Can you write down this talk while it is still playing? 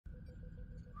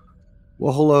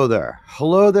Well, hello there.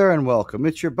 Hello there and welcome.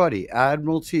 It's your buddy,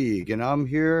 Admiral Teag, and I'm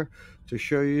here to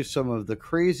show you some of the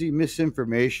crazy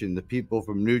misinformation the people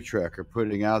from NuTrek are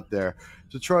putting out there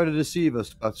to try to deceive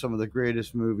us about some of the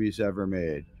greatest movies ever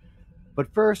made.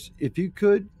 But first, if you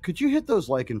could you hit those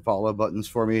like and follow buttons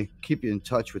for me? Keep you in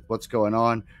touch with what's going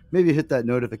on. Maybe hit that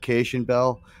notification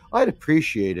bell. I'd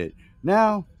appreciate it.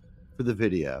 Now, for the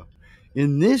video.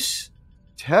 In this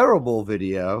terrible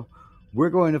video, we're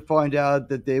going to find out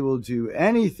that they will do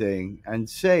anything and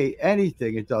say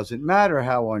anything, it doesn't matter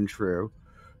how untrue,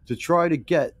 to try to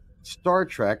get Star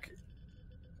Trek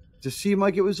to seem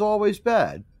like it was always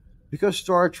bad. Because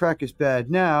Star Trek is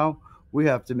bad now, we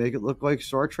have to make it look like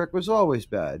Star Trek was always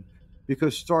bad.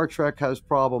 Because Star Trek has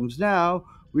problems now,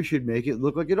 we should make it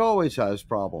look like it always has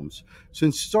problems.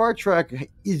 Since Star Trek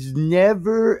is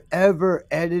never, ever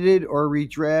edited or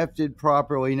redrafted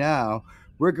properly now,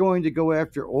 we're going to go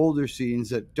after older scenes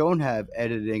that don't have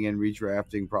editing and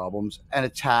redrafting problems and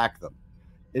attack them.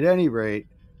 At any rate,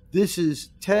 this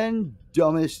is 10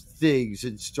 dumbest things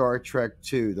in Star Trek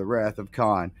II, The Wrath of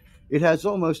Khan. It has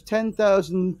almost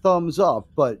 10,000 thumbs up,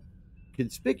 but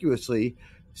conspicuously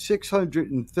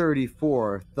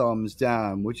 634 thumbs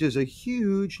down, which is a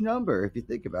huge number if you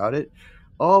think about it.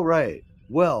 All right,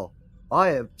 well, I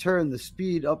have turned the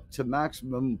speed up to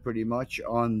maximum pretty much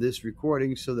on this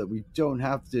recording so that we don't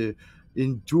have to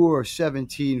endure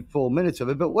 17 full minutes of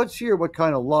it. But let's hear what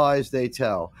kind of lies they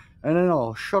tell. And then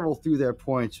I'll shuttle through their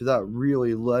points without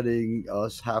really letting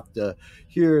us have to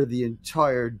hear the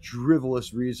entire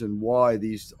drivelous reason why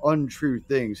these untrue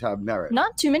things have merit.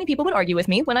 Not too many people would argue with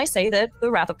me when I say that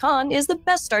The Wrath of Khan is the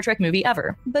best Star Trek movie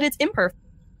ever, but it's imperfect.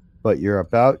 But you're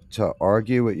about to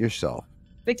argue with yourself.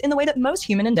 In the way that most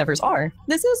human endeavors are.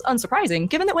 This is unsurprising,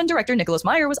 given that when director Nicholas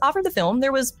Meyer was offered the film,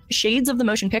 there was shades of the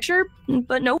motion picture,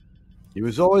 but no. It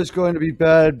was always going to be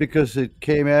bad because it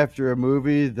came after a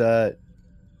movie that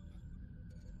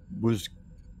was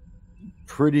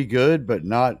pretty good, but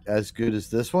not as good as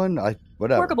this one.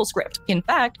 Whatever. Workable script. In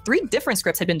fact, 3 different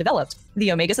scripts had been developed: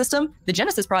 the Omega System, the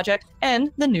Genesis Project,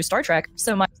 and the new Star Trek.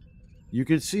 So you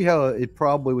can see how it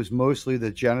probably was mostly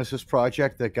the Genesis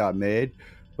Project that got made.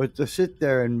 But to sit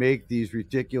there and make these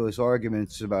ridiculous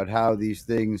arguments about how these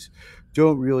things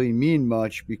don't really mean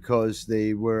much because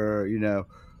they were,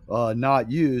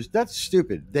 not used, that's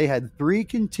stupid. They had 3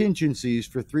 contingencies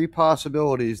for 3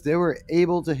 possibilities. They were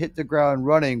able to hit the ground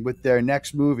running with their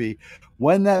next movie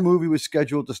when that movie was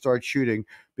scheduled to start shooting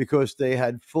because they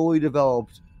had fully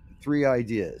developed 3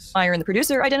 ideas. Meyer and the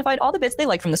producer identified all the bits they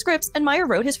liked from the scripts, and Meyer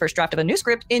wrote his first draft of a new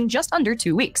script in just under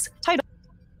 2 weeks. Titled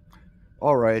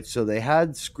All right, so they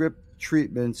had script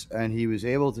treatments, and he was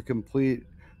able to complete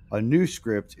a new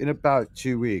script in about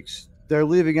 2 weeks. They're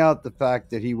leaving out the fact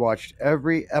that he watched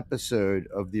every episode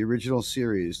of the original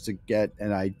series to get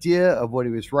an idea of what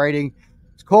he was writing.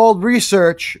 It's called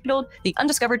research. Titled The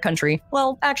Undiscovered Country.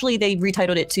 Well, actually, they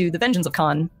retitled it to The Vengeance of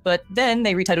Khan, but then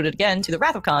they retitled it again to The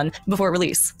Wrath of Khan before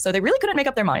release. So they really couldn't make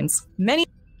up their minds.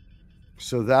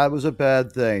 So that was a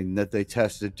bad thing that they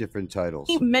tested different titles.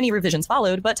 Many revisions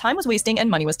followed, but time was wasting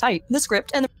and money was tight. The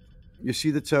script and the You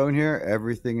see the tone here?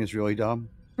 Everything is really dumb.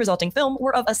 resulting film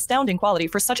were of astounding quality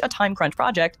for such a time crunch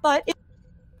project, but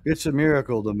It's a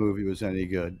miracle the movie was any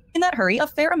good. in that hurry, a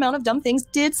fair amount of dumb things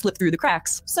did slip through the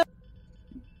cracks. So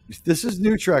This is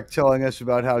New Trek telling us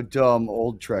about how dumb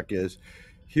old Trek is.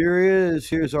 Here he is.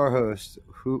 Here's our host.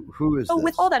 Who is this?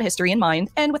 with all that history in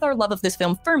mind, and with our love of this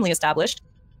film firmly established,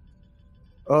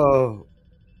 Oh,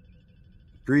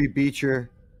 Bree Beecher,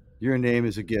 your name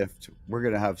is a gift. We're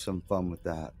going to have some fun with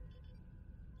that.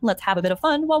 let's have a bit of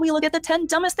fun while we look at the 10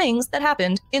 dumbest things that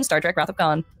happened in Star Trek Wrath of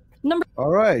Khan.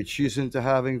 All right, she's into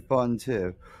having fun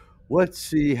too. Let's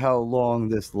see how long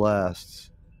this lasts.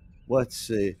 Let's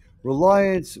see.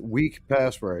 Reliance weak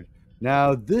password.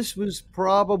 Now, this was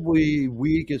probably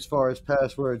weak as far as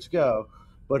passwords go,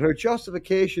 but her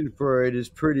justification for it is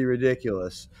pretty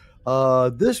ridiculous.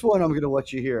 This one I'm going to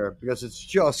let you hear because it's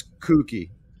just kooky.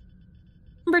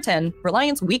 Number 10,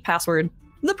 Reliance weak password.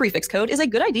 The prefix code is a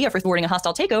good idea for thwarting a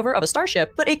hostile takeover of a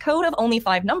starship, but a code of only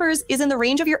 5 numbers is in the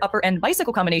range of your upper end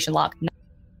bicycle combination lock.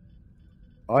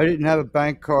 I didn't have a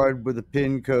bank card with a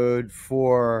PIN code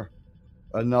for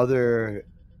another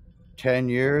 10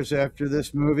 years after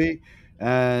this movie,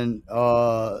 and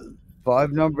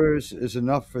 5 numbers is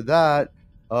enough for that.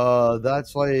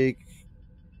 That's like,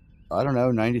 I don't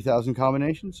know, 90,000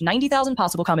 combinations? 90,000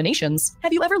 possible combinations.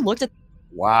 Have you ever looked at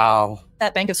Wow.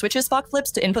 that bank of switches Spock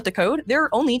flips to input the code? There are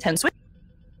only 10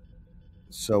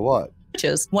 So what?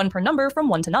 switches, 1 per number from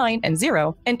 1 to 9 and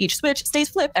 0, and each switch stays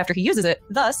flipped after he uses it.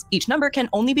 Thus, each number can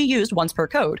only be used once per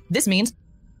code. This means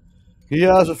He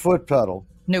has a foot pedal.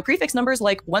 No prefix numbers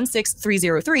like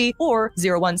 16303 or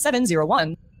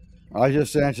 01701. I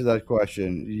just answered that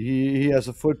question. He has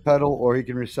a foot pedal, or he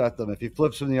can reset them. If he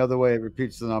flips them the other way, it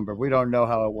repeats the number. We don't know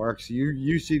how it works.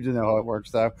 You seem to know how it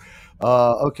works, though.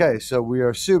 Okay, so we are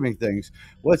assuming things.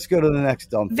 Let's go to the next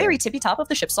dump. Very tippy top of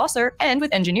the ship's saucer, and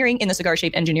with engineering in the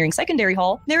cigar-shaped engineering secondary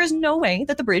hall, there is no way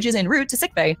that the bridge is en route to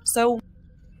sickbay. So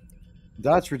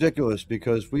that's ridiculous,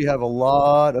 because we have a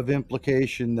lot of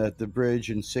implication that the bridge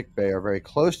and sickbay are very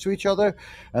close to each other,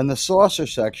 and the saucer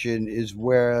section is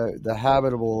where the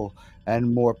habitable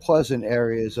and more pleasant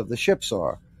areas of the ships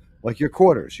are, like your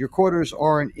quarters. Your quarters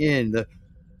aren't in the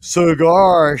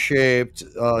cigar-shaped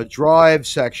drive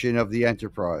section of the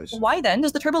Enterprise. Why then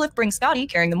does the turbolift bring Scotty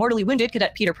carrying the mortally wounded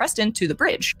cadet Peter Preston to the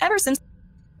bridge? Ever since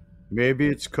Maybe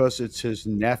it's because it's his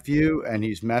nephew and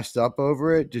he's messed up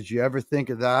over it. Did you ever think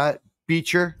of that,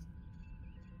 Beecher?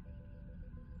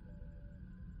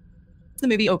 the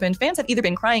movie opened, fans have either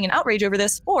been crying in outrage over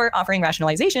this or offering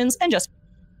rationalizations and just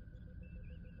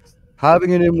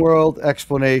having an in-world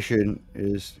explanation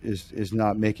is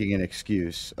not making an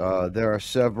excuse. There are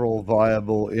several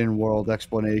viable in-world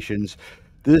explanations.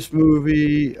 This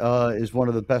movie is one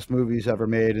of the best movies ever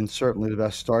made, and certainly the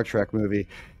best Star Trek movie.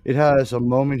 It has a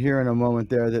moment here and a moment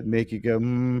there that make you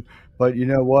go, but you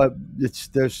know what?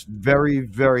 There's very,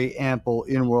 very ample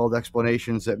in-world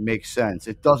explanations that make sense.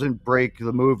 It doesn't break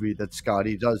the movie that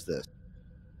Scotty does this.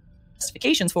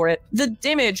 Justifications for it. The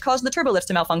damage caused the turbolift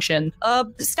to malfunction.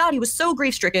 Scotty was so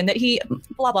grief-stricken that he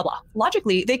blah blah blah.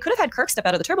 Logically, they could have had Kirk step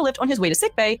out of the turbolift on his way to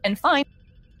sickbay and find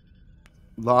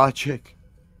logic.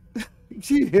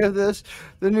 Do you hear this?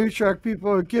 The NuTrek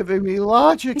people are giving me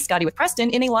logic. Scotty with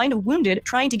Preston in a line of wounded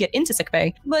trying to get into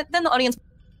sickbay. But then the audience.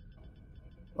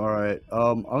 All right.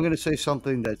 I'm going to say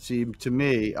something that seemed to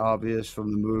me obvious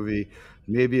from the movie.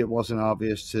 Maybe it wasn't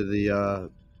obvious to the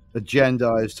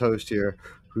agendized host here,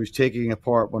 who's taking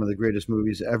apart one of the greatest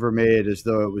movies ever made as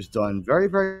though it was done very,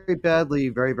 very badly,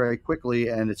 very, very quickly,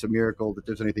 and it's a miracle that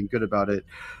there's anything good about it.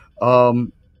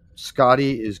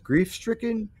 Scotty is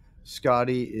grief-stricken.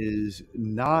 Scotty is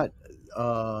not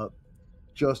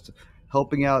just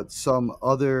helping out some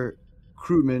other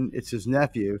crewman. It's his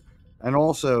nephew. And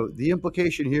also, the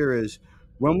implication here is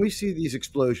when we see these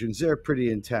explosions, they're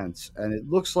pretty intense. And it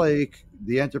looks like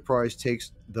the Enterprise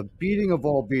takes the beating of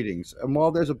all beatings. And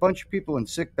while there's a bunch of people in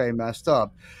sickbay messed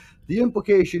up, the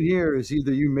implication here is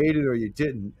either you made it or you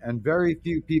didn't. And very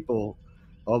few people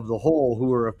of the whole who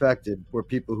were affected were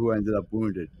people who ended up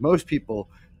wounded. Most people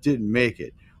didn't make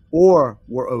it or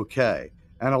were okay.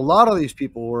 And a lot of these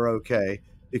people were okay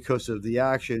because of the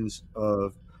actions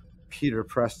of Peter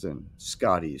Preston,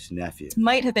 Scotty's nephew.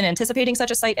 Might have been anticipating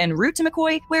such a sight en route to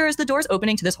McCoy, whereas the doors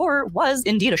opening to this horror was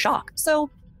indeed a shock. So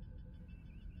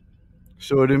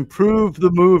it improved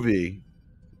the movie.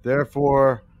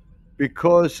 Therefore,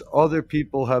 because other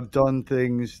people have done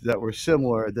things that were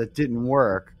similar that didn't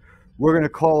work, we're going to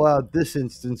call out this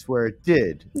instance where it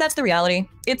did. That's the reality.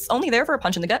 It's only there for a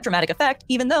punch in the gut dramatic effect,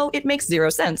 even though it makes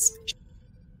zero sense.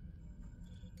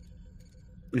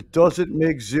 It doesn't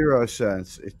make zero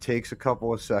sense. It takes a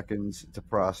couple of seconds to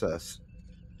process.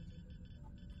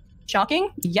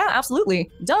 Shocking? Yeah, absolutely.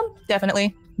 Dumb?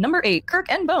 Definitely. Number 8, Kirk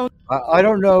and Bones. I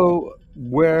don't know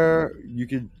where you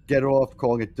could get off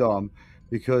calling it dumb,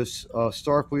 because a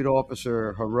Starfleet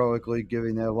officer heroically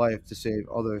giving their life to save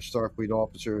other Starfleet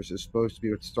officers is supposed to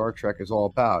be what Star Trek is all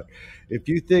about. If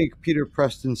you think Peter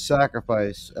Preston's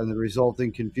sacrifice and the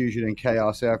resulting confusion and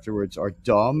chaos afterwards are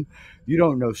dumb, you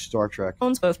don't know Star Trek.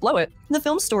 Bones both blow it. The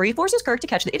film's story forces Kirk to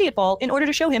catch the idiot ball in order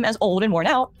to show him as old and worn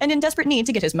out, and in desperate need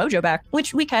to get his mojo back,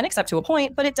 which we can accept to a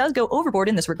point, but it does go overboard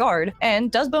in this regard,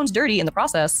 and does Bones dirty in the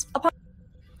process.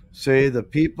 Say the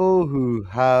people who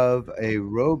have a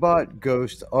robot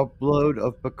ghost upload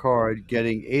of Picard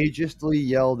getting ageistly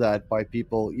yelled at by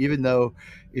people even though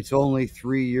it's only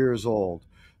 3 years old.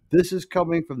 This is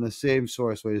coming from the same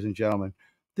source, ladies and gentlemen.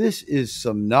 This is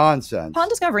some nonsense. Upon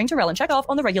discovering Terrell and Chekhov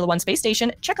on the Regular One space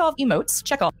station, Chekhov emotes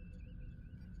Chekhov.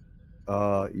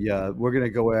 Yeah, we're going to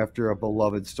go after a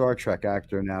beloved Star Trek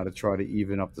actor now to try to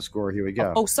even up the score. Here we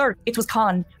go. Oh, sir, it was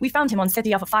Khan. We found him on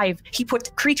SETI Alpha 5. He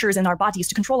put creatures in our bodies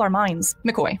to control our minds.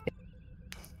 McCoy.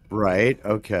 Right,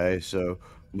 okay, so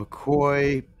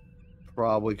McCoy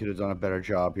probably could have done a better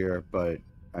job here, but,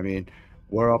 I mean,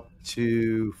 we're up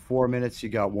to 4 minutes. You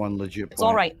got one legit point. It's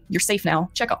all right. You're safe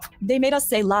now. Chekhov. They made us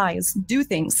say lies, do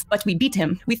things, but we beat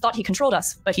him. We thought he controlled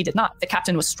us, but he did not. The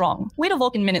captain was strong. Wait a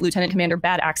Vulcan minute, Lieutenant Commander,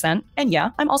 bad accent. And yeah,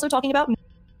 I'm also talking about...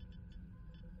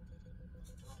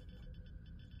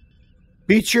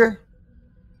 Beecher,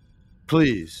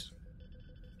 please.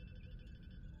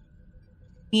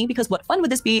 me because what fun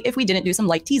would this be if we didn't do some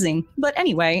light teasing? But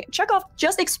anyway, Chekhov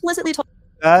just explicitly told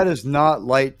That is not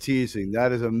light teasing.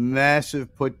 That is a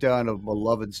massive put down of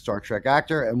beloved Star Trek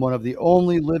actor and one of the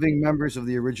only living members of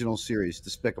the original series.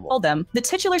 Despicable. them the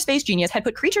titular space genius had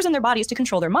put creatures in their bodies to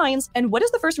control their minds. And what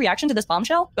is the first reaction to this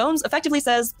bombshell? Bones effectively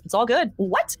says, it's all good.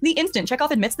 What? The instant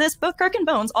Chekhov admits this, both Kirk and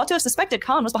Bones ought to have suspected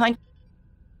Khan was behind.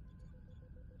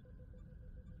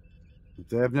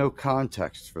 They have no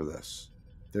context for this.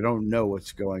 They don't know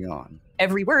what's going on.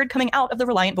 Every word coming out of the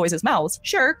Reliant boys' mouths.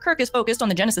 Sure, Kirk is focused on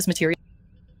the Genesis material.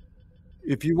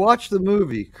 If you watch the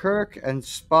movie, Kirk and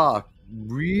Spock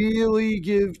really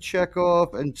give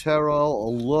Chekhov and Terrell a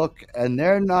look, and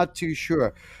they're not too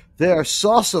sure. They are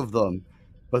sus of them,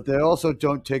 but they also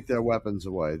don't take their weapons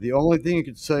away. The only thing you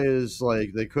could say is,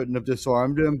 like, they couldn't have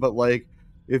disarmed him, but, like,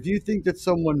 if you think that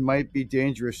someone might be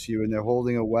dangerous to you and they're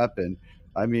holding a weapon,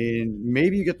 I mean,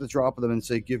 maybe you get the drop of them and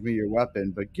say, give me your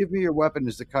weapon, but give me your weapon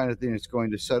is the kind of thing that's going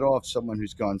to set off someone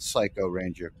who's gone psycho,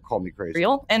 Ranger. Call me crazy.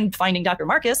 And finding Dr.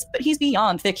 Marcus, but he's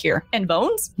beyond thick here. And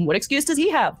Bones? What excuse does he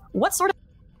have? What sort of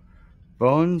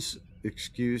Bones'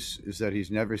 excuse is that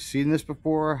he's never seen this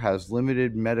before, has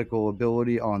limited medical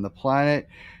ability on the planet,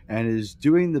 and is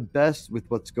doing the best with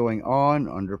what's going on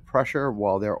under pressure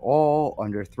while they're all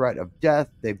under threat of death.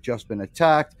 They've just been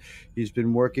attacked. He's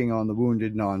been working on the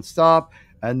wounded nonstop,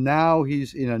 and now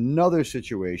he's in another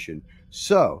situation.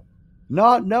 So,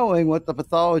 not knowing what the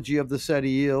pathology of the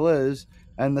SETI eel is,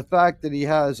 and the fact that he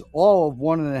has all of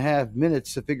 1.5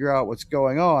 minutes to figure out what's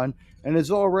going on, and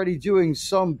is already doing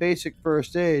some basic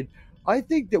first aid, I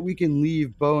think that we can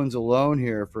leave Bones alone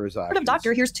here for his actions.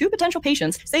 doctor hears 2 potential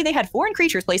patients say they had foreign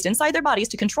creatures placed inside their bodies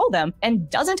to control them and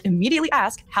doesn't immediately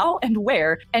ask how and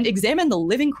where and examine the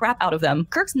living crap out of them.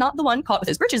 Kirk's not the one caught with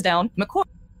his britches down. McCoy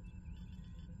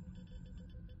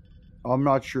I'm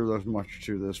not sure there's much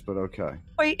to this, but okay.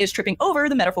 is tripping over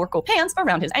the metaphorical pants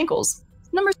around his ankles.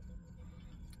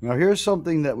 Now, here's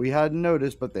something that we hadn't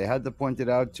noticed, but they had to point it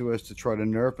out to us to try to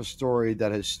nerf a story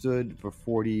that has stood for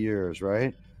 40 years,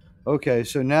 right? Okay,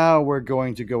 so now we're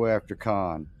going to go after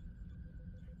Khan.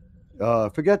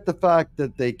 Forget the fact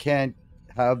that they can't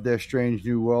have their Strange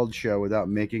New World show without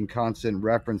making constant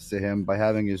reference to him by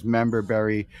having his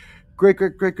member-berry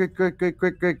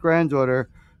great-great-great-great-great-great-great-granddaughter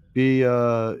be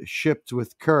shipped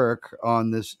with Kirk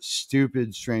on this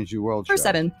stupid Strange New World show.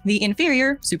 7. The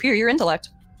inferior, superior intellect.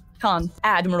 Khan,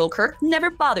 Admiral Kirk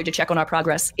never bothered to check on our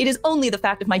progress. It is only the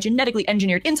fact of my genetically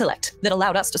engineered intellect that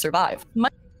allowed us to survive.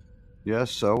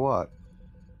 Yes, so what?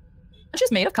 Much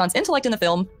is made of Khan's intellect in the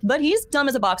film, but he's dumb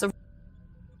as a box of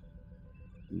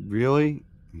Really?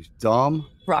 He's dumb?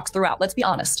 rocks throughout, let's be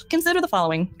honest. Consider the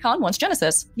following. Khan wants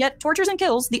Genesis, yet tortures and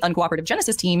kills the uncooperative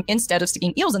Genesis team instead of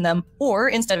sticking eels in them, or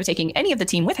instead of taking any of the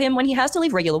team with him when he has to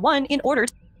leave Regula 1 in order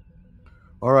to...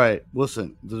 All right,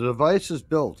 listen, the device is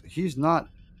built. He's not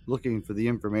looking for the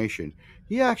information.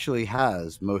 He actually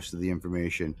has most of the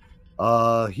information.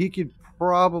 He could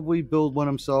probably build one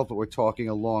himself, but we're talking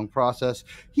a long process.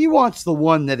 He wants the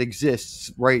one that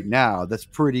exists right now that's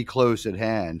pretty close at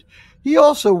hand. He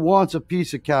also wants a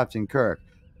piece of Captain Kirk.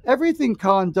 Everything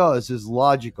Khan does is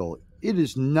logical. It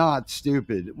is not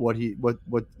stupid.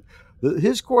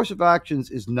 His course of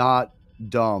actions is not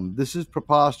dumb. This is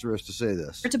preposterous to say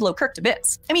this. To blow Kirk to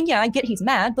bits. I mean, yeah, I get he's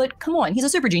mad, but come on, he's a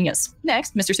super genius.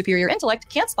 Next, Mr. Superior Intellect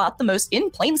can't spot the most in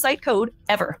plain sight code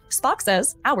ever. Spock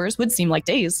says hours would seem like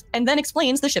days, and then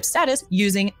explains the ship's status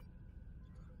using...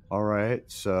 All right,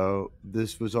 so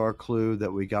this was our clue that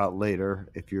we got later,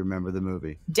 if you remember the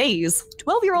movie. Days.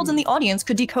 12-year-olds in the audience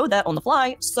could decode that on the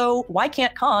fly, so why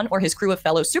can't Khan or his crew of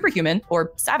fellow superhuman,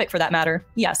 or Savick for that matter?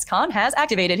 Yes, Khan has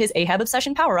activated his Ahab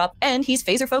obsession power-up, and he's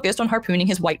phaser-focused on harpooning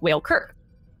his white whale Kirk.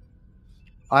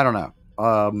 I don't know.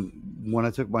 When I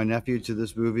took my nephew to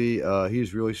this movie, he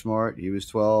was really smart. He was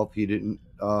 12. He didn't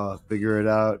figure it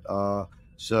out.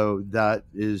 So that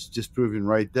is disproven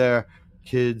right there.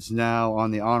 Kids now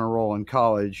on the honor roll in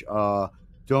college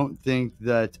don't think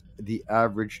that the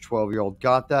average 12-year-old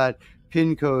got that.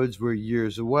 Pin codes were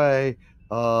years away.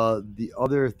 The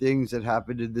other things that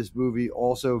happened in this movie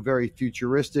also very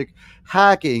futuristic.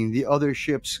 Hacking the other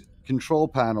ship's control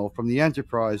panel from the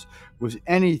Enterprise was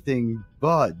anything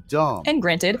but dumb. And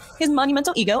granted, his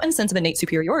monumental ego and sense of innate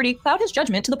superiority cloud his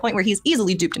judgment to the point where he's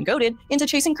easily duped and goaded into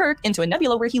chasing Kirk into a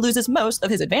nebula where he loses most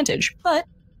of his advantage. But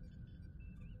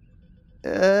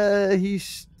he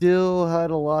still had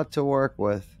a lot to work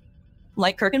with.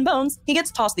 like Kirk and Bones, he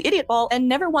gets tossed the idiot ball and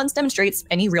never once demonstrates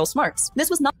any real smarts. This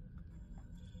was not...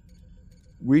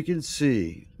 We can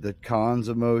see that Khan's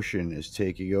emotion is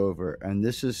taking over, and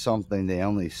this is something they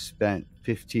only spent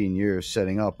 15 years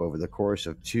setting up over the course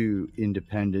of two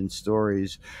independent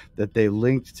stories that they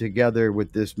linked together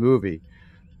with this movie.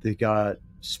 They got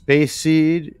Space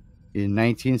Seed in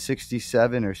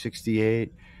 1967 or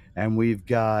 68, and we've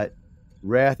got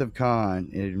Wrath of Khan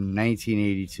in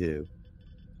 1982.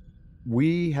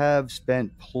 We have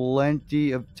spent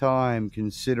plenty of time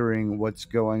considering what's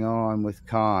going on with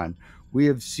Khan. We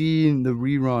have seen the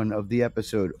rerun of the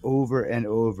episode over and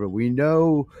over. We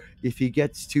know if he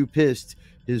gets too pissed,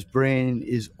 his brain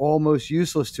is almost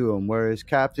useless to him. Whereas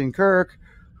Captain Kirk,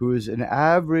 who is an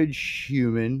average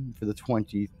human for the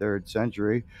 23rd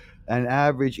century, an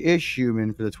average-ish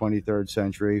human for the 23rd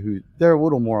century, who they're a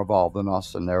little more evolved than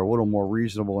us and they're a little more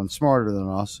reasonable and smarter than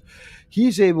us,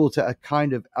 he's able to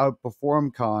kind of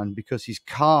outperform Khan because he's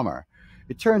calmer.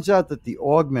 It turns out that the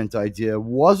augment idea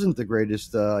wasn't the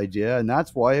greatest idea, and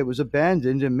that's why it was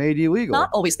abandoned and made illegal. Not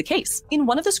always the case. In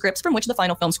one of the scripts from which the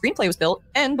final film screenplay was built,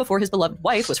 and before his beloved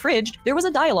wife was fridged, there was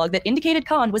a dialogue that indicated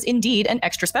Khan was indeed an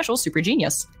extra special super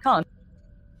genius. Khan.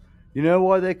 You know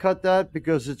why they cut that?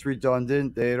 Because it's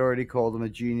redundant. They had already called him a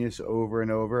genius over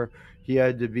and over. He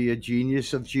had to be a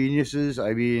genius of geniuses.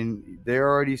 I mean, they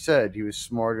already said he was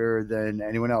smarter than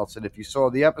anyone else. And if you saw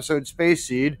the episode Space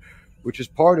Seed, which is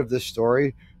part of this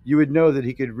story, you would know that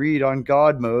he could read on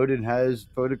God mode and has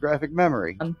photographic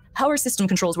memory. How are system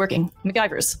controls working?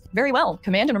 MacGyver's. Very well.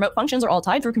 Command and remote functions are all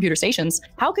tied through computer stations.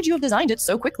 How could you have designed it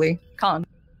so quickly? Khan.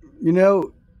 You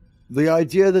know, the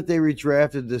idea that they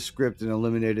redrafted the script and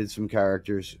eliminated some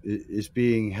characters is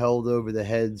being held over the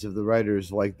heads of the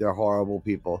writers like they're horrible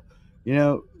people. You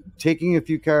know, taking a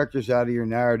few characters out of your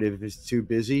narrative if it's too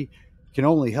busy can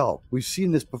only help. We've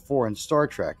seen this before in Star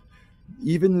Trek.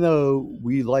 Even though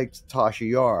we liked Tasha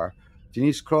Yar,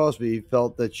 Denise Crosby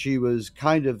felt that she was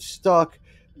kind of stuck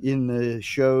in the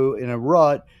show in a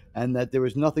rut and that there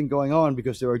was nothing going on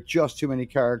because there were just too many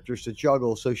characters to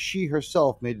juggle. So she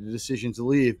herself made the decision to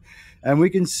leave. And we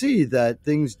can see that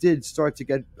things did start to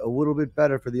get a little bit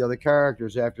better for the other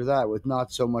characters after that with not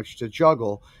so much to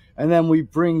juggle. And then we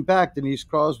bring back Denise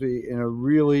Crosby in a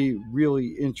really, really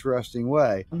interesting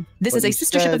way. This is a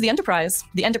sister ship of the Enterprise.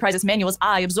 The Enterprise's manual is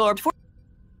absorbed for...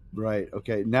 Right,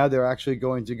 okay. Now they're actually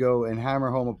going to go and hammer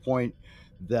home a point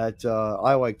that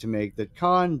I like to make, that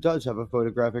Khan does have a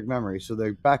photographic memory, so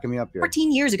they're backing me up here.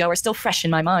 14 years ago are still fresh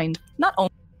in my mind. Not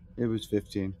only... It was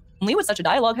 15. Only would such a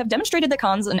dialogue have demonstrated that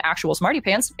Khan's an actual smarty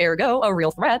pants, ergo a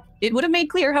real threat. It would have made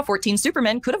clear how 14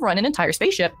 Supermen could have run an entire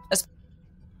spaceship.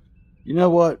 You know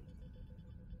what?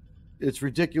 It's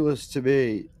ridiculous to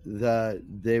me that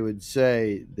they would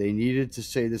say they needed to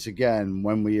say this again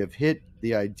when we have hit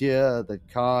the idea that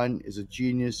Khan is a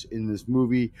genius in this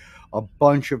movie a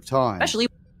bunch of times. Especially...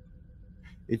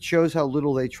 It shows how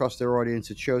little they trust their audience.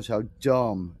 It shows how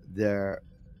dumb their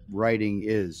writing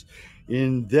is.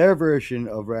 In their version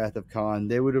of Wrath of Khan,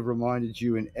 they would have reminded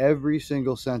you in every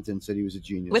single sentence that he was a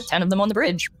genius. With 10 of them on the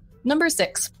bridge. Number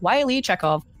 6. Wily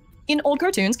Chekhov. In old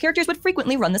cartoons, characters would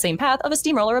frequently run the same path of a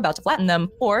steamroller about to flatten them,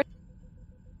 or...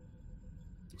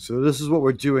 So this is what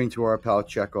we're doing to our pal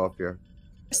Chekhov here.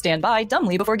 Stand by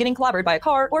dumbly before getting clobbered by a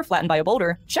car or flattened by a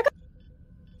boulder. Chekhov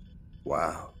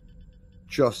Wow.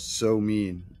 Just so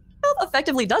mean.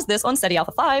 effectively does this on SETI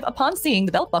Alpha 5 upon seeing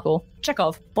the belt buckle.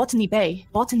 Chekhov. Botany Bay.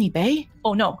 Botany Bay?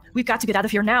 Oh no, we've got to get out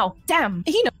of here now. Damn,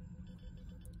 he knows.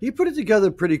 He put it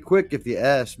together pretty quick, if you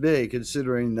ask me,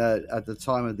 considering that at the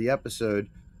time of the episode,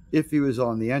 if he was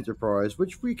on the Enterprise,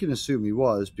 which we can assume he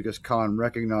was, because Khan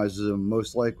recognizes him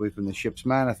most likely from the ship's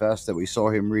manifest that we saw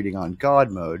him reading on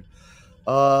God mode.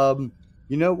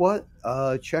 You know what?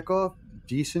 Chekhov,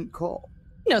 decent call.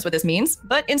 He knows what this means,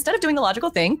 but instead of doing the logical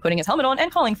thing, putting his helmet on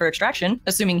and calling for extraction,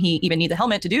 assuming he even needs a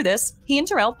helmet to do this, he and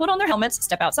Terrell put on their helmets,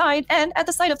 step outside, and at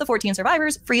the sight of the 14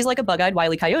 survivors, freeze like a bug-eyed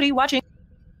Wile E. Coyote watching.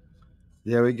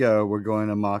 There we go. We're going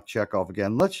to mock Chekhov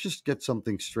again. Let's just get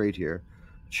something straight here.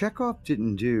 Chekhov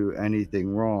didn't do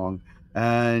anything wrong,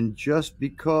 and just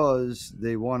because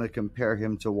they want to compare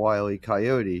him to Wile E.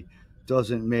 Coyote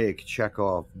doesn't make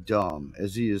Chekhov dumb.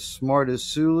 Is he as smart as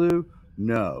Sulu?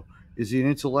 No. Is he an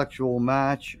intellectual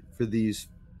match for these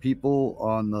people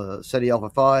on the SETI Alpha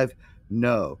 5?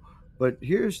 No. But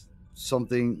here's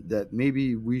something that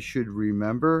maybe we should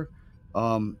remember.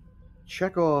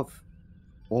 Chekhov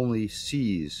only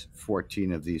sees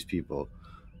 14 of these people.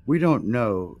 We don't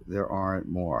know there aren't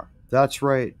more. That's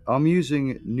right. I'm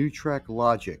using NuTrek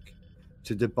logic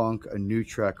to debunk a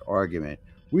NuTrek argument.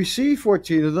 We see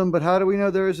 14 of them, but how do we know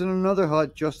there isn't another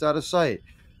hut just out of sight?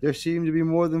 There seem to be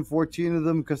more than 14 of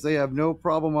them because they have no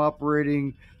problem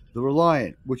operating the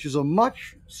Reliant, which is a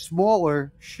much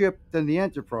smaller ship than the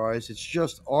Enterprise. It's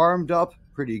just armed up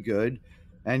pretty good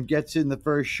and gets in the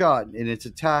first shot in its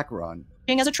attack run.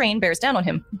 As a train bears down on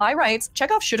him. By rights,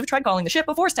 Chekhov should have tried calling the ship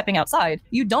before stepping outside.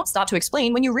 You don't stop to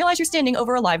explain when you realize you're standing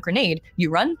over a live grenade. You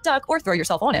run, duck, or throw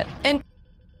yourself on it. And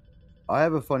I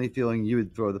have a funny feeling you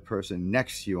would throw the person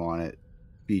next to you on it,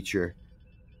 Beecher.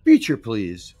 Beecher,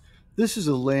 please. This is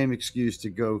a lame excuse to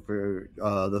go for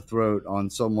the throat on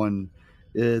someone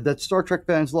that Star Trek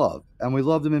fans love. And we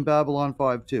loved him in Babylon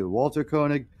 5 too. Walter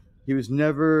Koenig, he was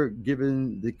never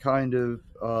given the kind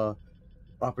of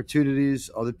opportunities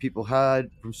other people had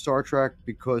from Star Trek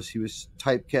because he was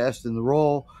typecast in the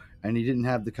role and he didn't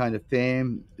have the kind of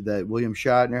fame that William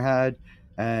Shatner had.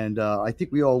 And I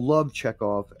think we all love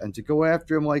Chekhov. And to go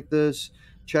after him like this,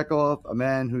 Chekhov, a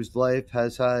man whose life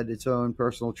has had its own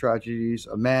personal tragedies,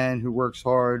 a man who works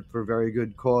hard for very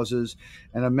good causes,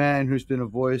 and a man who's been a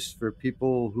voice for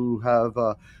people who have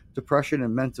depression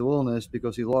and mental illness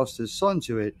because he lost his son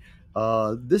to it.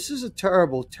 This is a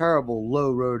terrible, terrible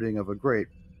low roading of a great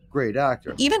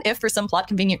actor. Even if for some plot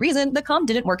convenient reason the comm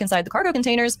didn't work inside the cargo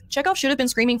containers, Chekhov should have been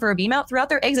screaming for a beam out throughout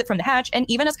their exit from the hatch, and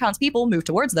even as Khan's people moved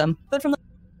towards them. But from the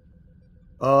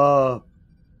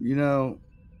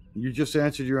you just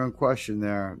answered your own question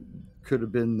there. Could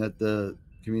have been that the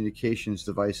communications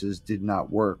devices did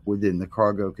not work within the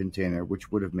cargo container,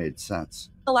 which would have made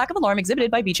sense. The lack of alarm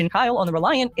exhibited by Beach and Kyle on the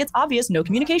Reliant, it's obvious no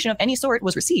communication of any sort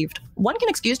was received. One can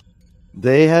excuse.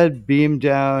 They had beamed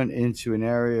down into an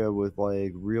area with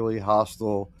like really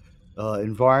hostile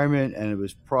environment, and it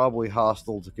was probably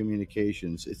hostile to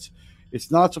communications.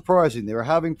 It's not surprising. They were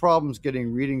having problems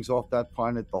getting readings off that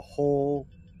planet the whole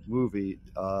movie,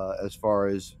 as far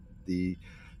as the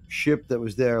ship that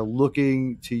was there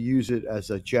looking to use it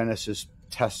as a Genesis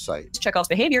test site. Chekhov's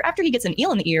behavior after he gets an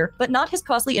eel in the ear, but not his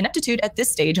costly ineptitude at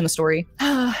this stage in the story.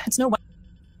 It's no wonder.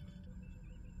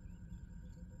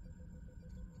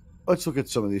 Let's look at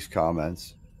some of these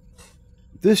comments.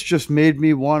 This just made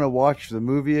me want to watch the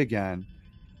movie again.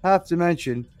 Have to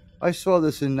mention, I saw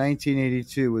this in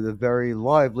 1982 with a very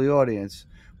lively audience.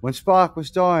 When Spock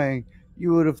was dying,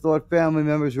 you would have thought family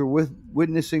members were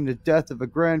witnessing the death of a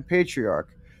grand patriarch.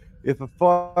 If a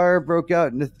fire broke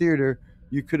out in the theater,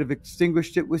 you could have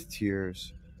extinguished it with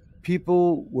tears.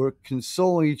 People were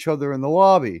consoling each other in the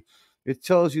lobby. It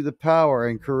tells you the power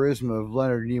and charisma of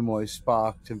Leonard Nimoy's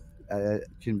Spock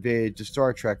conveyed to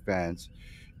Star Trek fans.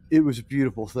 It was a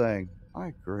beautiful thing. I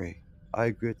agree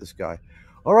with this guy.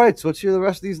 All right, so let's hear the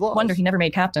rest of these laws. Wonder he never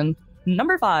made captain.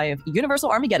 Number 5,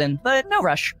 Universal Armageddon, but no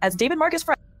rush, as David Marcus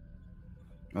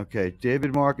Okay,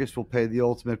 David Marcus will pay the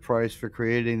ultimate price for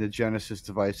creating the Genesis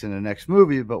device in the next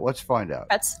movie, but let's find out.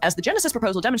 As the Genesis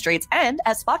proposal demonstrates, and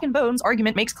as Spock and Bones'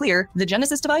 argument makes clear, the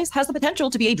Genesis device has the potential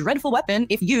to be a dreadful weapon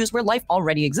if used where life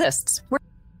already exists.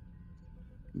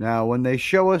 Now, when they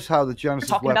show us how the Genesis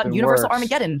we're talking weapon about Universal works,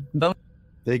 Armageddon.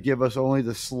 They give us only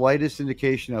the slightest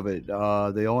indication of it.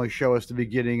 They only show us the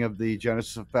beginning of the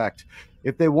Genesis effect.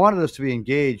 If they wanted us to be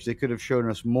engaged, they could have shown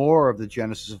us more of the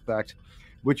Genesis effect,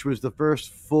 which was the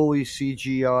first fully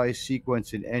CGI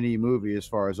sequence in any movie, as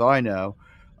far as I know.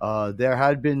 There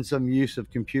had been some use of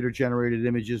computer-generated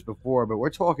images before, but we're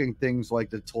talking things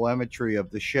like the telemetry of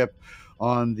the ship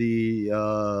on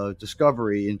the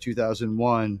Discovery in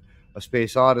 2001, A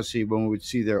Space Odyssey, when we would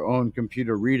see their own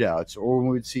computer readouts, or when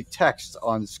we would see text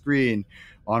on screen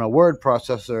on a word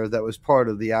processor that was part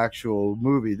of the actual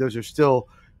movie. Those are still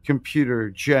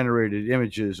computer-generated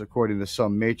images, according to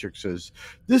some matrices.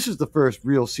 This is the first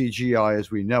real CGI as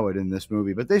we know it in this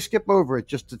movie, but they skip over it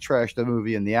just to trash the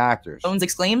movie and the actors. Bones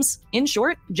exclaims, in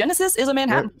short, Genesis is a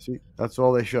Manhattan See, that's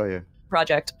all they show you.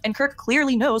 project, and Kirk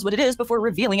clearly knows what it is before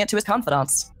revealing it to his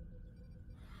confidants.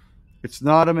 It's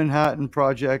not a Manhattan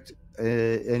project,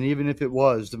 and even if it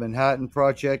was, the Manhattan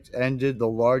Project ended the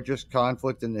largest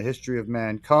conflict in the history of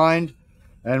mankind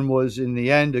and was in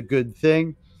the end a good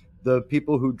thing. The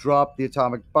people who dropped the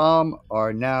atomic bomb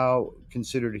are now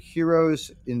considered heroes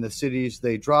in the cities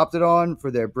they dropped it on for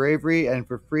their bravery and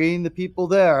for freeing the people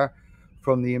there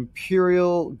from the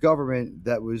imperial government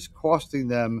that was costing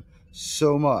them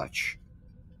so much.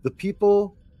 The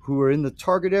people who were in the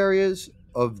target areas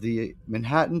of the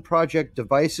Manhattan Project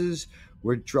devices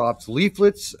were dropped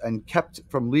leaflets and kept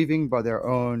from leaving by their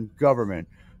own government.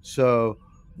 So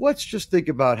let's just think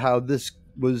about how this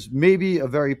was maybe a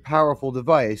very powerful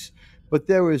device, but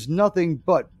there was nothing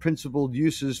but principled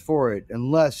uses for it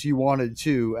unless you wanted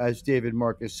to, as David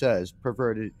Marcus says,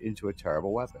 pervert it into a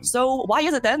terrible weapon. So why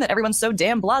is it then that everyone's so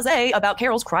damn blasé about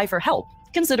Carol's cry for help?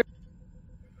 Consider.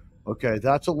 Okay,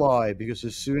 that's a lie, because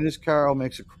as soon as Carol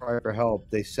makes a cry for help,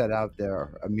 they set out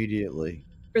there immediately.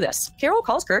 For this, Carol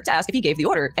calls Kirk to ask if he gave the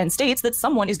order, and states that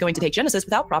someone is going to take Genesis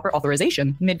without proper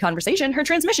authorization. Mid-conversation, her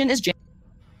transmission is jammed.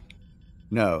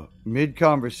 No,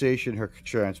 mid-conversation, her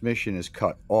transmission is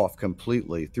cut off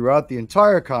completely. Throughout the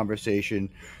entire conversation,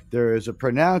 there is a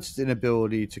pronounced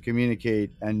inability to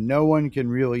communicate, and no one can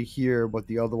really hear what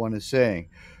the other one is saying.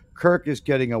 Kirk is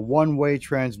getting a one-way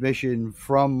transmission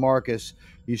from Marcus.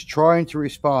 He's trying to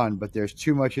respond, but there's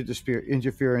too much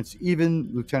interference.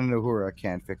 Even Lieutenant Uhura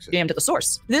can't fix it. Jammed at the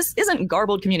source. This isn't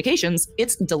garbled communications,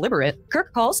 it's deliberate.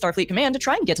 Kirk calls Starfleet Command to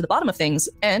try and get to the bottom of things,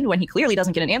 and when he clearly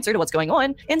doesn't get an answer to what's going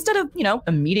on, instead of,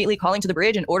 immediately calling to the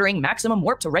bridge and ordering maximum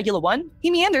warp to Regula 1, he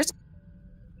meanders to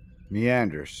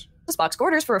Spock's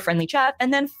quarters for a friendly chat,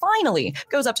 and then finally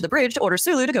goes up to the bridge to order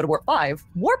Sulu to go to Warp 5.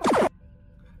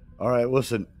 All right,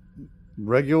 listen.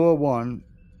 Regula 1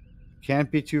 can't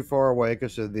be too far away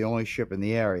because they're the only ship in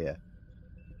the area.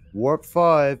 Warp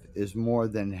 5 is more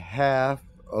than half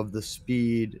of the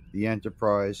speed the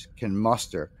Enterprise can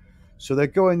muster. So they're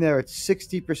going there at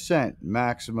 60%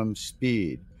 maximum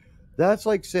speed. That's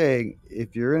like saying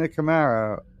if you're in a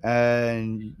Camaro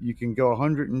and you can go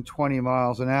 120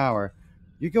 miles an hour,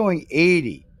 you're going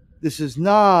 80. This is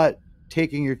not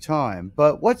taking your time,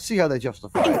 but let's see how they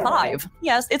justify it. 5.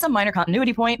 Yes, it's a minor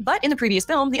continuity point, but in the previous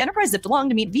film, the Enterprise zipped along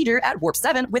to meet V'ger at Warp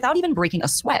 7 without even breaking a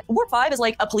sweat. Warp 5 is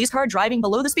like a police car driving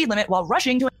below the speed limit while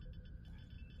rushing to...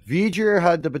 V'ger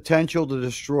had the potential to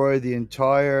destroy the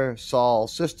entire Sol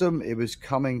system. It was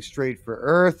coming straight for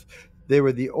Earth. They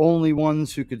were the only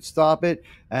ones who could stop it,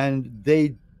 and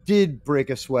they did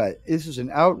break a sweat. This is an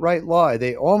outright lie.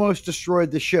 They almost destroyed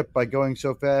the ship by going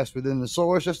so fast within the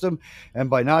solar system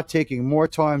and by not taking more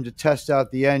time to test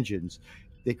out the engines.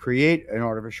 They create an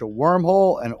artificial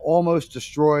wormhole and almost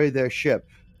destroy their ship.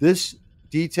 This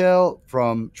detail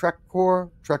from Trek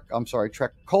Culture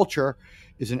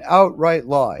is an outright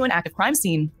lie. To an active crime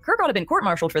scene. Kirk ought to have been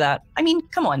court-martialed for that. I mean,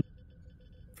 come on.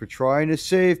 For trying to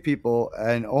save people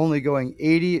and only going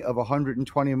 80 of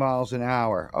 120 miles an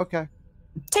hour. Okay.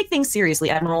 Take things seriously,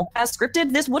 Admiral. As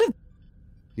scripted, this would have...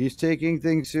 He's taking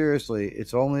things seriously.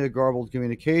 It's only a garbled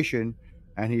communication,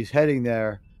 and he's heading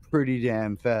there pretty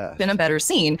damn fast. Been a better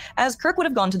scene, as Kirk would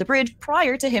have gone to the bridge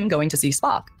prior to him going to see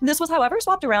Spock. This was, however,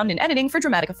 swapped around in editing for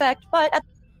dramatic effect, but...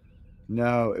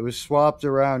 No, it was swapped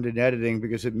around in editing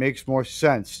because it makes more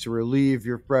sense to relieve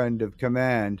your friend of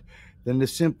command than to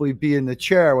simply be in the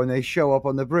chair when they show up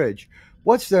on the bridge.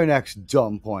 What's their next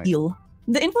dumb point? Eel.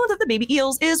 The influence of the baby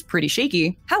eels is pretty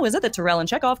shaky. How is it that Tyrell and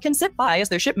Chekhov can sit by as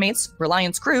their shipmates,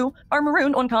 Reliance crew, are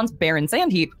marooned on Khan's barren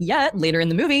sand heap? Yet, later in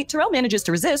the movie, Tyrell manages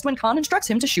to resist when Khan instructs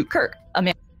him to shoot Kirk.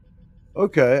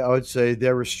 Okay, I would say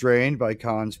they're restrained by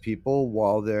Khan's people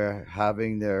while they're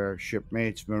having their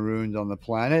shipmates marooned on the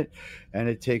planet, and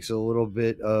it takes a little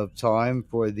bit of time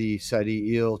for the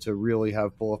SETI eel to really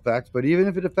have full effect. But even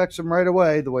if it affects them right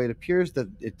away, the way it appears that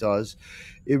it does,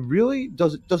 it really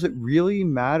does it really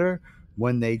matter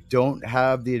when they don't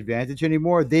have the advantage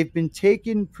anymore? They've been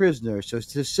taken prisoner. So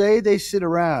to say they sit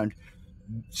around,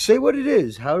 say what it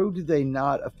is. How did they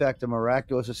not affect a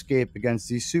miraculous escape against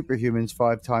these superhumans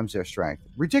 5 times their strength?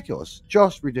 Ridiculous.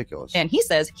 Just ridiculous. And he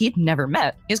says he'd never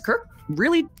met. Is Kirk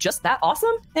really just that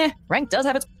awesome? Rank does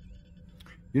have its...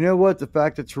 You know what? The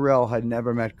fact that Tyrell had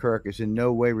never met Kirk is in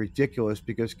no way ridiculous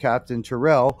because Captain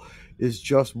Tyrell is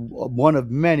just one of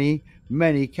many,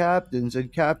 many captains,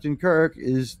 and Captain Kirk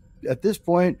is, at this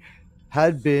point,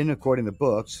 had been, according to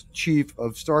books, chief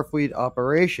of Starfleet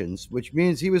operations, which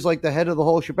means he was like the head of the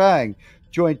whole shebang,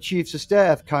 Joint Chiefs of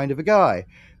Staff kind of a guy.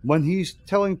 When he's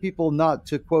telling people not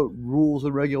to quote rules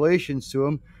and regulations to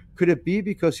him, could it be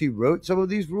because he wrote some of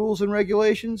these rules and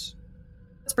regulations?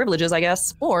 Privileges, I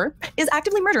guess. Or is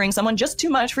actively murdering someone just too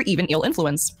much for even ill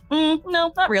influence?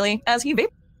 No, not really, as he...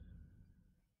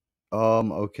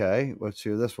 Okay, let's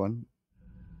hear this one.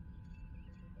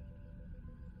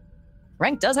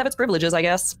 Rank does have its privileges, I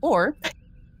guess. Or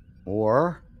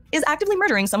is actively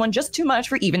murdering someone just too much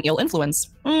for even ill influence?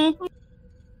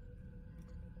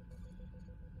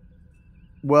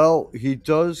 Well, he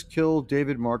does kill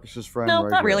David Marcus's friend. No,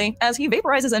 right not here. really, as he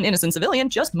vaporizes an innocent civilian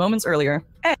just moments earlier.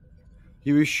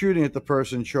 He was shooting at the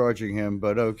person charging him,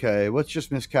 but okay, let's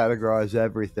just miscategorize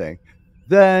everything.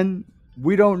 Then,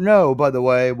 we don't know, by the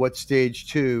way, what stage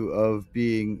 2 of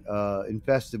being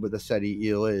infested with a SETI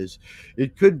eel is.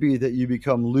 It could be that you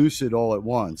become lucid all at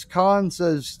once. Khan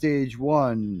says stage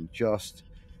 1 just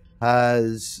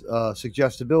has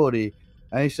suggestibility,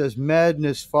 and he says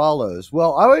madness follows.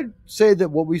 Well, I would say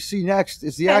that what we see next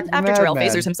is the act of after Tyrell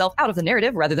madman. phasers himself out of the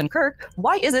narrative rather than Kirk,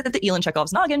 why is it that the eel in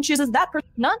Chekhov's noggin chooses that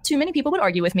Not too many people would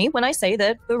argue with me when I say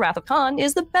that The Wrath of Khan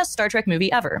is the best Star Trek movie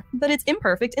ever, but it's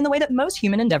imperfect in the way that most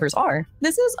human endeavors are.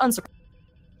 This is unsurprising.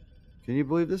 Can you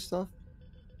believe this stuff?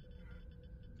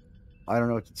 I don't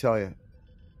know what to tell you.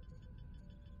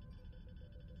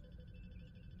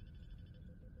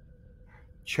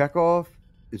 Chekhov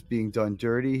is being done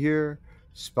dirty here.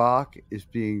 Spock is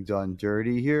being done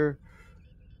dirty here.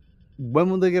 When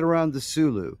will they get around to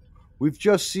Sulu? We've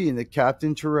just seen that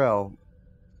Captain Terrell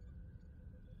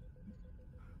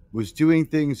was doing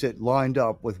things that lined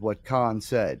up with what Khan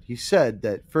said. He said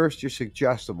that first you're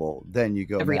suggestible, then you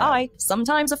go Every mad. eye,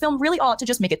 sometimes a film really ought to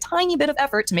just make a tiny bit of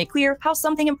effort to make clear how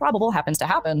something improbable happens to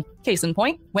happen. Case in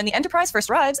point, when the Enterprise first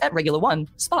arrives at Regula 1,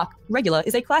 Spock, Regula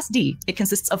is a Class D. It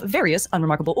consists of various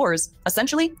unremarkable ores,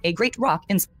 essentially a great rock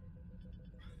in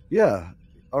Yeah,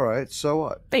 all right, so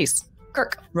what? space.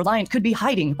 Kirk, Reliant could be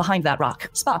hiding behind that rock.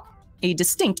 Spock, a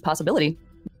distinct possibility.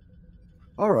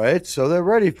 All right, so they're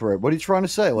ready for it. What are you trying to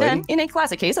say, lady? Then, in a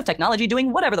classic case of technology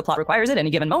doing whatever the plot requires at any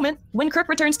given moment, when Kirk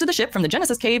returns to the ship from the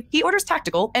Genesis cave, he orders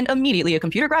tactical, and immediately a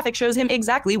computer graphic shows him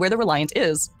exactly where the Reliant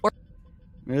is.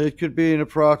 It could be an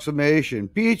approximation.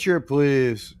 Feature,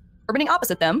 please. Orbiting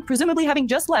opposite them, presumably having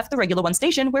just left the Regula 1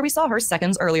 station where we saw her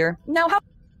seconds earlier. Now, how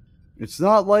It's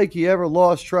not like he ever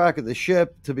lost track of the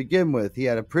ship to begin with. He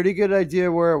had a pretty good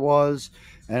idea where it was,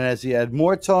 and as he had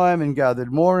more time and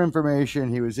gathered more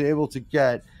information, he was able to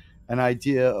get an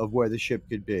idea of where the ship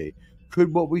could be.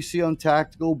 Could what we see on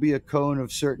Tactical be a cone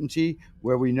of certainty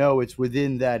where we know it's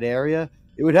within that area?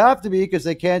 It would have to be because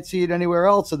they can't see it anywhere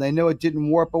else and they know it didn't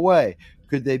warp away.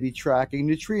 Could they be tracking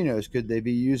neutrinos? Could they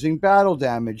be using battle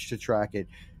damage to track it?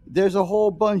 There's a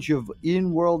whole bunch of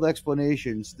in-world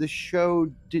explanations this show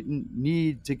didn't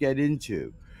need to get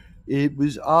into. It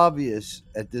was obvious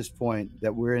at this point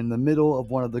that we're in the middle of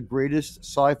one of the greatest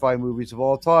sci-fi movies of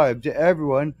all time to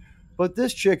everyone but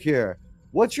this chick here.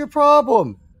 What's your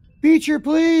problem? Feature,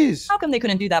 please. come they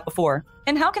couldn't do that before?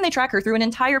 And how can they track her through an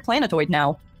entire planetoid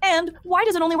now? And why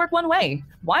does it only work one way?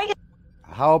 Why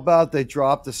How about they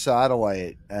dropped the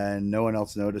satellite and no one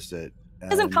else noticed it?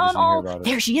 isn't Khan all,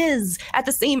 there she is! At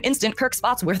the same instant, Kirk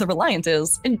spots where the Reliant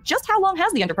is. And just how long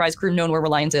has the Enterprise crew known where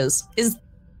Reliant is?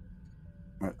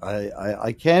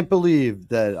 I can't believe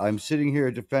that I'm sitting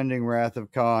here defending Wrath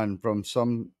of Khan from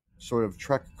some sort of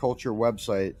Trek Culture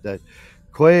website that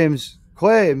claims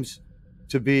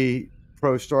to be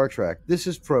pro Star Trek. This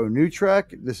is pro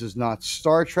NuTrek. This is not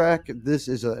Star Trek. This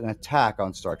is an attack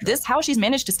on Star Trek. This how she's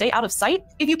managed to stay out of sight?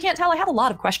 If you can't tell, I have a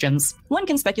lot of questions. One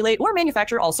can speculate or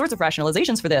manufacture all sorts of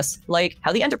rationalizations for this, like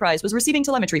how the Enterprise was receiving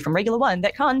telemetry from Regula 1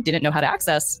 that Khan didn't know how to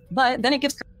access. But then it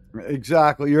gives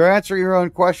Exactly. You're answering your own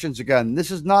questions again.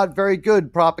 This is not very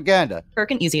good propaganda.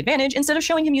 Kirk an easy advantage instead of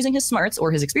showing him using his smarts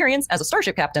or his experience as a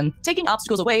starship captain. Taking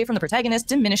obstacles away from the protagonist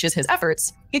diminishes his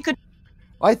efforts. It could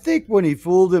I think when he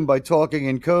fooled him by talking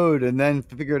in code and then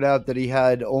figured out that he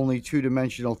had only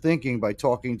two-dimensional thinking by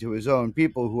talking to his own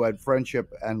people who had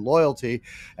friendship and loyalty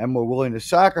and were willing to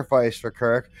sacrifice for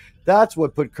Kirk, that's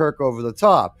what put Kirk over the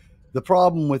top. The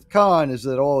problem with Khan is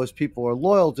that all his people are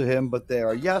loyal to him, but they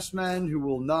are yes men who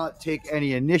will not take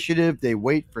any initiative. They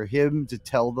wait for him to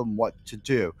tell them what to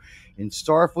do. In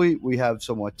Starfleet, we have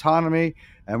some autonomy,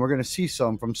 and we're going to see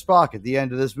some from Spock at the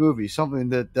end of this movie, something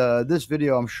that this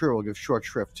video, I'm sure, will give short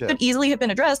shrift to. Could easily have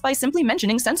been addressed by simply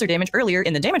mentioning sensor damage earlier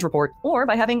in the damage report, or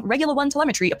by having Regula 1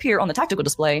 telemetry appear on the tactical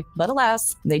display, but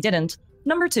alas, they didn't.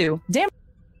 Number 2,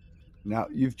 Now,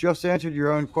 you've just answered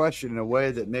your own question in a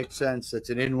way that makes sense.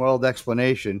 That's an in-world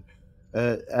explanation.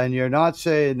 And you're not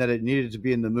saying that it needed to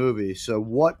be in the movie. So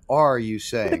what are you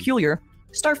saying? peculiar.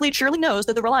 Starfleet surely knows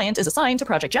that the Reliant is assigned to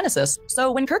Project Genesis,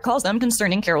 so when Kirk calls them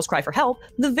concerning Carol's cry for help,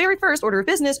 the very first order of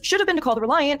business should have been to call the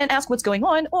Reliant and ask what's going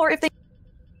on, or if they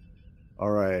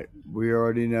All right. We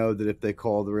already know that if they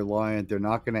call the Reliant, they're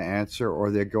not going to answer or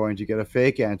they're going to get a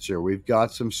fake answer. We've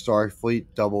got some Starfleet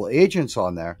double agents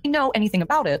on there. know anything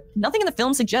about it. Nothing in the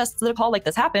film suggests that a call like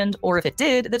this happened, or if it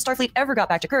did, that Starfleet ever got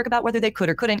back to Kirk about whether they could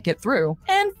or couldn't get through.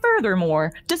 And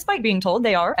furthermore, despite being told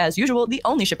they are, as usual, the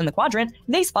only ship in the quadrant,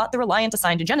 they spot the Reliant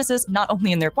assigned to Genesis not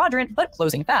only in their quadrant, but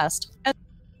closing fast. And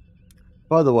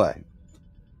By the way,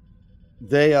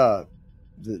 they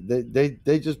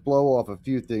just blow off a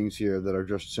few things here that are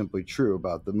just simply true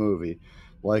about the movie.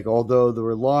 Like, although the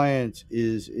Reliant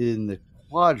is in the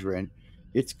quadrant,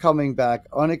 it's coming back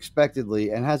unexpectedly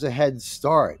and has a head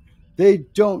start. They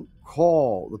don't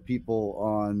call the people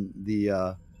on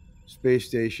the space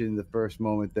station the first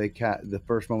moment they can.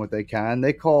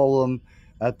 They call them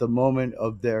at the moment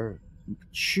of their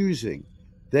choosing.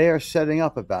 They are setting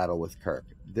up a battle with Kirk.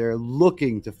 They're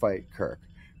looking to fight Kirk.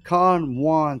 Khan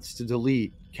wants to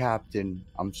delete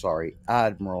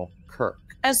Admiral Kirk.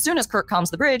 As soon as Kirk calms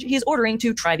the bridge, he's ordering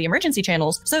to try the emergency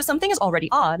channels, so something is already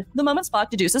odd. The moment Spock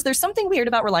deduces there's something weird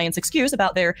about Reliant's excuse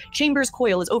about their chamber's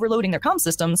coil is overloading their comm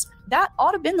systems, that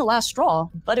ought to have been the last straw,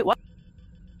 but it was.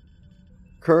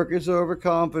 Kirk is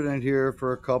overconfident here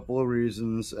for a couple of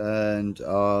reasons, and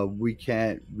we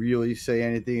can't really say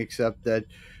anything except that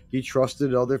he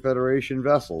trusted other Federation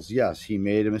vessels. Yes, he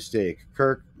made a mistake.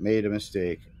 Kirk made a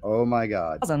mistake. Oh my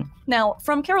God. Now,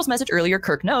 from Carol's message earlier,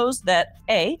 Kirk knows that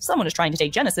A, someone is trying to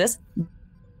take Genesis.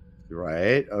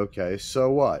 Right, okay,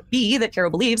 so what? B, that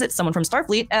Carol believes it's someone from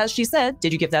Starfleet, as she said,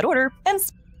 did you give that order? And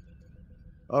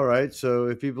all right, so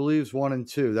if he believes 1 and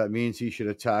 2, that means he should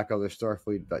attack other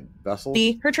Starfleet vessels?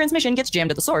 B, her transmission gets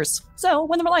jammed at the source. So,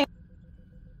 when the Reliant...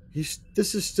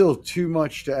 This is still too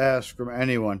much to ask from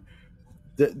anyone.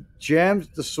 The jammed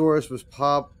at the source was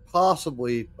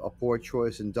possibly a poor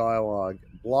choice in dialogue.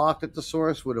 Blocked at the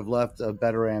source would have left a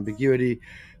better ambiguity.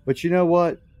 But you know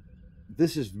what?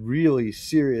 This is really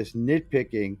serious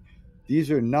nitpicking.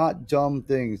 These are not dumb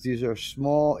things. These are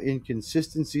small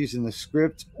inconsistencies in the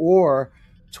script or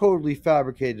totally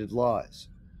fabricated lies.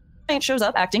 Shows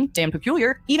up acting damn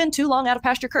peculiar. Even too long out of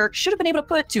pasture Kirk should have been able to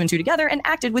put 2 and 2 together and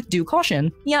acted with due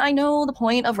caution. Yeah, I know the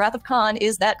point of Wrath of Khan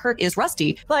is that Kirk is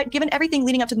rusty, but given everything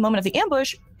leading up to the moment of the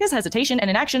ambush, his hesitation and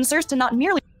inaction serves to not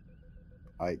merely...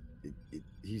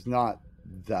 He's not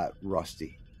that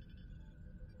rusty.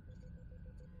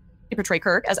 Portray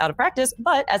Kirk as out of practice,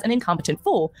 but as an incompetent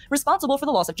fool, responsible for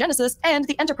the loss of Genesis and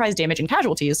the Enterprise damage and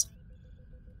casualties.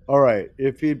 All right,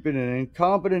 if he'd been an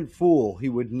incompetent fool, he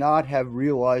would not have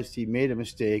realized he made a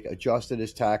mistake, adjusted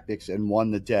his tactics, and won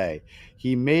the day.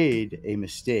 He made a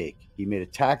mistake. He made a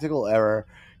tactical error.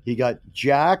 He got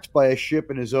jacked by a ship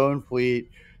in his own fleet.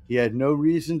 He had no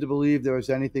reason to believe there was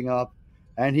anything up,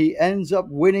 and he ends up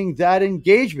winning that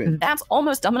engagement. That's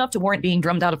almost dumb enough to warrant being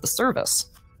drummed out of the service.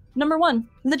 Number 1,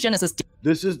 the Genesis...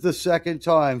 This is the second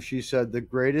time she said the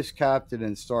greatest captain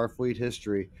in Starfleet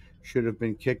history should have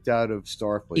been kicked out of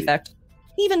Starfleet. Defect.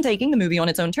 Even taking the movie on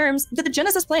its own terms, that the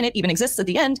Genesis planet even exists at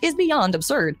the end is beyond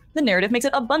absurd. The narrative makes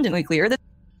it abundantly clear that...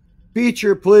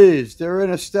 Feature, please. They're in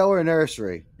a stellar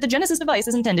nursery. The Genesis device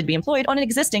is intended to be employed on an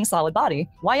existing solid body.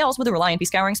 Why else would the Reliant be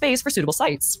scouring space for suitable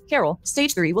sites? Carol,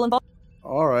 Stage 3 will involve...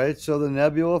 All right, so the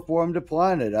nebula formed a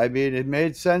planet. I mean, it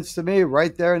made sense to me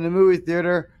right there in the movie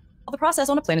theater. The process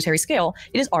on a planetary scale.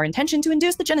 It is our intention to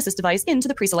induce the Genesis device into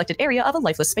the pre-selected area of a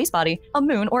lifeless space body, a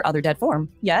moon or other dead form.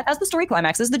 Yet, as the story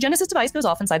climaxes, the Genesis device goes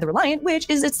off inside the Reliant, which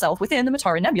is itself within the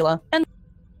Matara Nebula, and...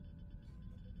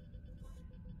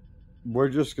 We're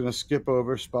just going to skip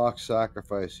over Spock's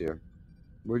sacrifice here.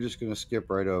 We're just going to skip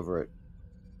right over it.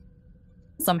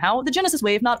 Somehow, the Genesis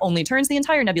wave not only turns the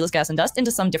entire nebulous gas and dust into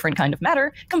some different kind of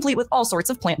matter, complete with all sorts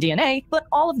of plant DNA, but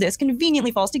all of this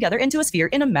conveniently falls together into a sphere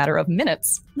in a matter of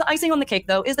minutes. The icing on the cake,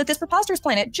 though, is that this preposterous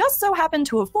planet just so happened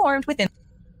to have formed within...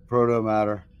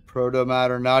 Proto-matter.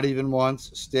 Proto-matter, not even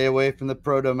once. Stay away from the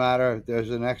proto-matter.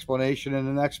 There's an explanation in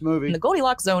the next movie. In the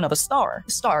Goldilocks zone of a star.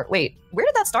 Wait, where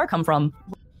did that star come from?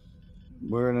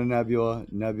 We're in a nebula.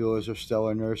 Nebulas are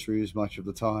stellar nurseries much of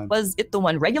the time. Was it the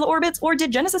one regular orbits, or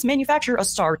did Genesis manufacture a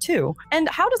star too? And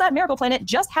how does that miracle planet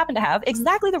just happen to have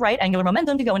exactly the right angular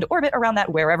momentum to go into orbit around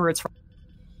that wherever it's from?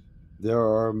 There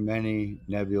are many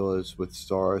nebulas with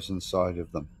stars inside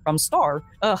of them. From star?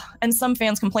 Ugh, and some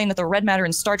fans complain that the red matter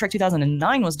in Star Trek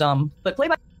 2009 was dumb, but play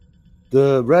by...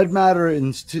 The red matter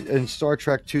in Star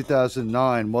Trek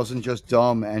 2009 wasn't just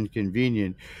dumb and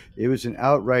convenient. It was an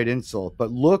outright insult.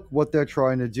 But look what they're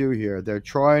trying to do here. They're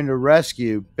trying to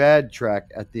rescue bad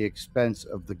Trek at the expense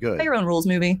of the good. By your own rules,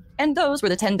 movie. And those were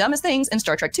the 10 dumbest things in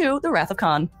Star Trek II, The Wrath of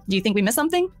Khan. Do you think we missed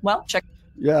something? Well, check...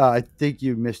 Yeah, I think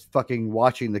you missed fucking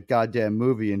watching the goddamn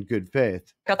movie in good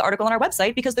faith. Got the article on our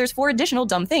website because there's 4 additional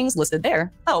dumb things listed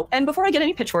there. Oh, and before I get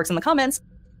any pitchforks in the comments...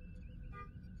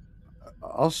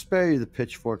 I'll spare you the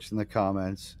pitchforks in the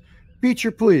comments.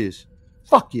 Feature, please.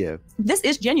 Fuck you. This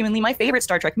is genuinely my favorite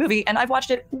Star Trek movie, and I've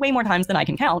watched it way more times than I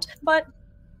can count, but...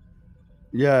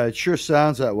 Yeah, it sure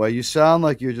sounds that way. You sound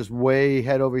like you're just way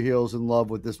head over heels in love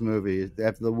with this movie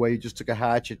after the way you just took a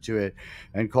hatchet to it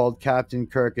and called Captain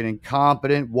Kirk an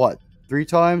incompetent, what, 3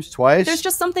 times? Twice? There's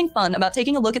just something fun about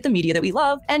taking a look at the media that we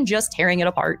love and just tearing it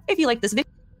apart. If you like this video...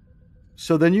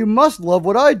 So then you must love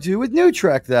what I do with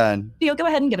NuTrek then. Go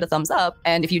ahead and give it a thumbs up.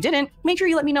 And if you didn't, make sure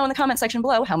you let me know in the comment section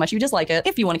below how much you dislike it.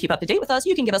 If you want to keep up to date with us,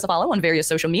 you can give us a follow on various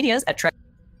social medias at Trek.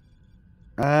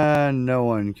 And no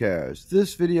one cares.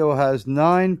 This video has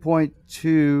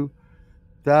 9.2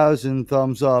 thousand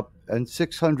thumbs up and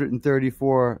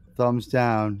 634 thumbs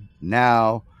down.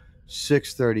 Now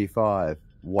 635.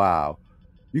 Wow.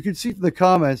 You can see from the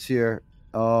comments here,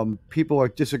 people are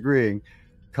disagreeing.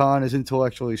 Khan is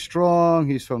intellectually strong.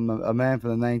 He's from a man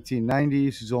from the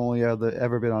 1990s who's only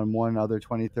ever been on one other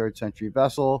 23rd century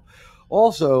vessel.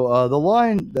 Also, the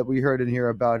line that we heard in here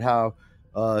about how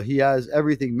he has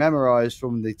everything memorized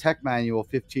from the tech manual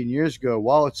 15 years ago,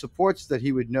 while it supports that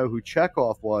he would know who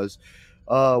Chekhov was,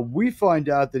 we find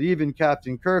out that even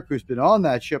Captain Kirk, who's been on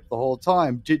that ship the whole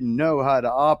time, didn't know how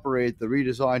to operate the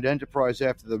redesigned Enterprise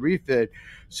after the refit.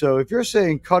 So if you're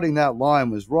saying cutting that line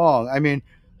was wrong, I mean,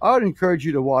 I would encourage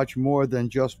you to watch more than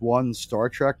just one Star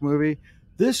Trek movie.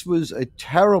 This was a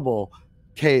terrible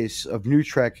case of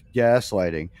NuTrek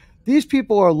gaslighting. These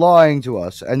people are lying to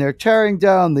us, and they're tearing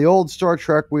down the old Star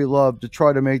Trek we love to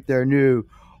try to make their new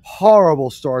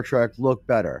horrible Star Trek look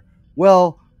better.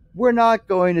 Well, we're not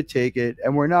going to take it,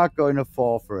 and we're not going to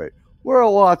fall for it. We're a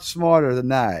lot smarter than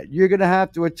that. You're going to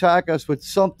have to attack us with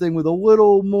something with a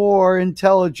little more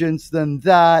intelligence than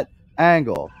that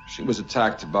angle. She was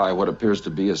attacked by what appears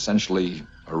to be essentially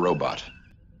a robot.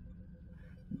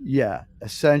 Yeah,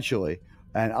 essentially.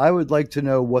 And I would like to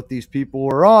know what these people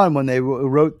were on when they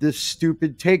wrote this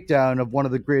stupid takedown of one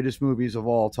of the greatest movies of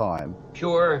all time.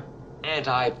 Pure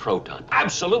anti-proton.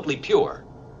 Absolutely pure.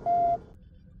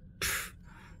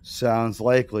 Sounds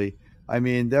likely. I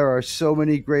mean, there are so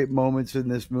many great moments in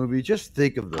this movie. Just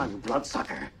think of them. I'm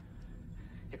bloodsucker.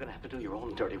 You're gonna have to do your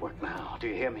own dirty work now. Do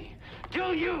you hear me?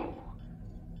 Do you?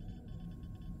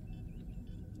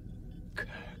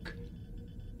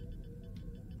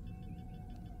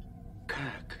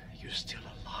 Kirk, you're still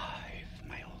alive,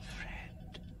 my old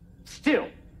friend. Still,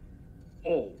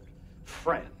 old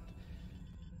friend.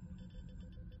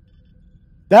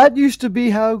 That used to be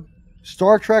how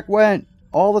Star Trek went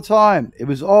all the time. It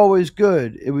was always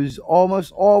good. It was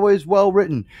almost always well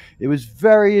written. It was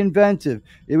very inventive.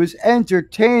 It was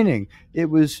entertaining. It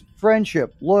was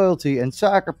friendship, loyalty, and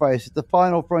sacrifice at the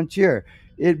final frontier.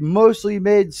 It mostly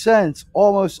made sense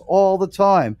almost all the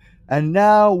time. And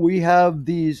now we have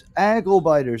these ankle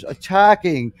biters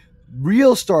attacking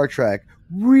real Star Trek,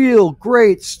 real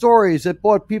great stories that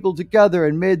brought people together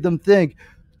and made them think,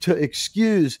 to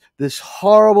excuse this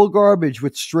horrible garbage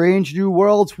with Strange New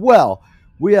Worlds. Well,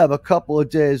 we have a couple of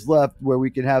days left where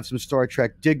we can have some Star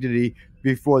Trek dignity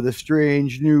before the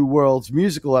Strange New Worlds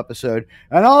musical episode.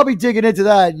 And I'll be digging into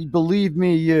that, believe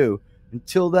me, you.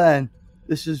 Until then,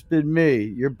 this has been me,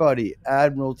 your buddy,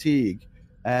 Admiral Teag.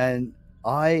 And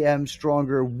I am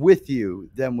stronger with you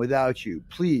than without you.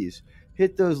 Please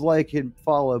hit those like and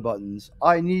follow buttons.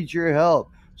 I need your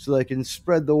help so I can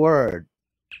spread the word.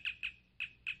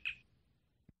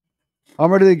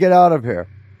 I'm ready to get out of here.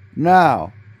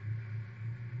 Now,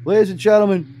 ladies and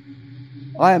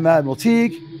gentlemen, I am Admiral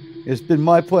Teag. It's been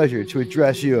my pleasure to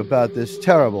address you about this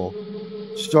terrible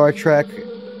Star Trek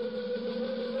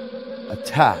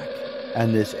attack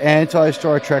and this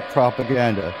anti-Star Trek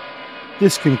propaganda.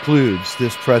 This concludes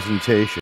this presentation.